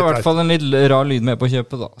 Han fikk da i hvert fall en litt rar lyd med på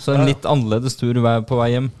kjøpet da. Så en litt annerledes tur på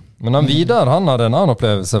vei hjem. Men han Vidar, han hadde en annen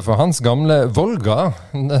opplevelse, for hans gamle Volga,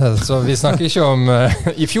 så vi snakker ikke om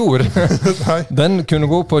i fjor, den kunne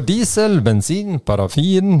gå på diesel, bensin,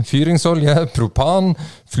 parafin, fyringsolje, propan,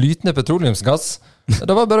 flytende petroleumsgass,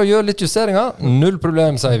 Det var bare å gjøre litt justeringer. Null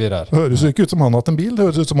problem, sier vi der. Høres jo ikke ut som han har hatt en bil, det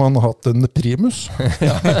høres ut som han har hatt en Primus.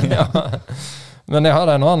 Ja. Men jeg har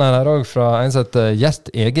en annen her også fra en som heter Gjert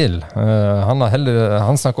Egil.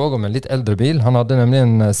 Han snakker også om en litt eldre bil. Han hadde nemlig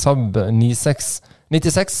en Saab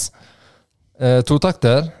 96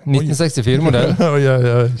 totakter, 1964-modell.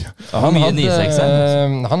 Han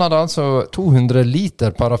hadde altså 200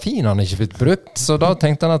 liter parafin han ikke fikk brukt, så da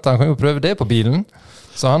tenkte han at han kan jo prøve det på bilen.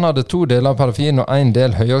 Så han hadde 2 deler parafin og 1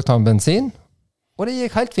 del høyoktan bensin, og det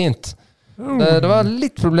gikk helt fint. Det var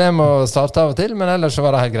litt problem å starte av og til, men ellers så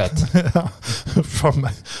var det helt greit.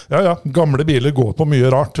 Ja, gamle biler går på mye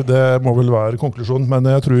rart, det må vel være konklusjonen, men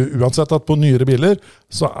jeg tror uansett at på nyere biler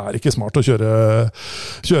så er det ikke smart å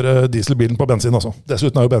kjøre dieselbilen på bensin også.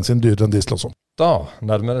 Dessuten er jo bensin dyrere enn diesel også. Da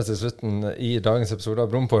nærmer det til slutten i dagens episode av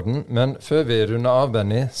Brompodden, men før vi runder av,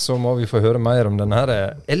 Benny, så må vi få høre mer om denne her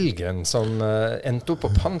elgen som endte opp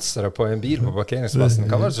på panseret på en bil på parkeringsplassen.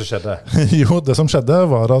 Hva var det som skjedde? Jo, det som skjedde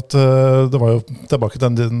var at det var jo tilbake til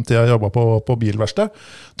den tiden jeg jobbet på bilverksted.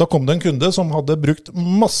 Da kom det en kunde som hadde brukt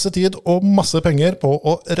masse tid og masse penger på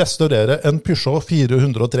å restaurere en Peugeot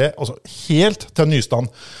 403, altså helt til nystand.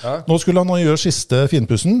 Ja. Nå skulle han gjøre siste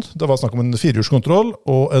finpussen. Det var snakk om en firehjulskontroll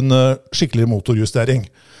og en skikkelig motorjustering.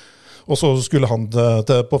 Og så skulle han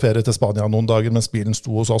på ferie til Spania noen dager mens bilen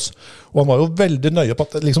sto hos oss. Og han var jo veldig nøye på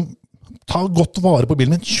at liksom, ta godt vare på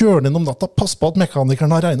bilen min, kjør den om natta, pass på at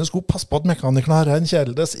mekanikeren har rene sko, pass på at mekanikeren har ren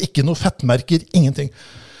kjeledress, ikke noe fettmerker, ingenting.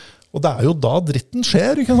 Og det er jo da dritten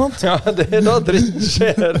skjer, ikke sant? Ja, det er da dritten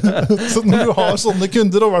skjer. Så når du har sånne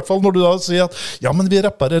kunder, og i hvert fall når du da sier at ja, men vi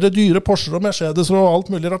reparerer dyre Porscher og Mercedes og alt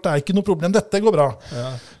mulig rart, det er ikke noe problem, dette går bra.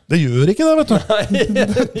 Ja. Det gjør ikke det, vet du. Nei,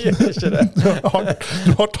 det gjør ikke det. Du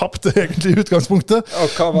har tapt egentlig i utgangspunktet.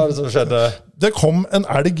 Og hva var det som skjedde? Det kom en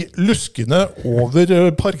elg luskende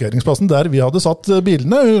over parkeringsplassen der vi hadde satt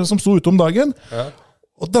bilene, som sto ute om dagen. Ja.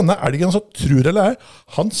 Og denne elgen, så tror eller ei,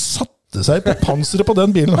 han satte seg på panseret på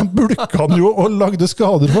den bilen. Han bulka han jo og lagde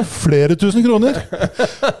skader for flere tusen kroner.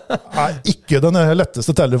 Nei, ikke den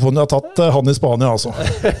letteste telefonen jeg har tatt han i Spania, altså.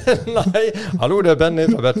 Nei, hallo, det er Benny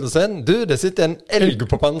fra Bettelsen. Du, det sitter en elg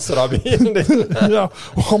på panseret av bilen din. Ja,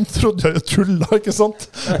 og han trodde jeg tulla, ikke sant?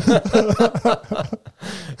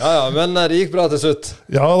 Ja, men det gikk bra til slutt.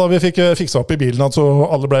 Ja, da vi fikk fiksa opp i bilen, så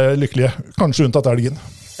alle ble lykkelige. Kanskje unntatt elgen.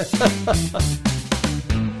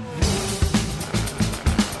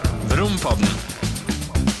 Brompodden,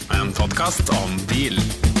 en podcast om bil.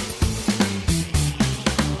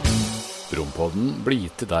 Brompodden blir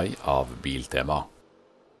gitt til deg av Biltema.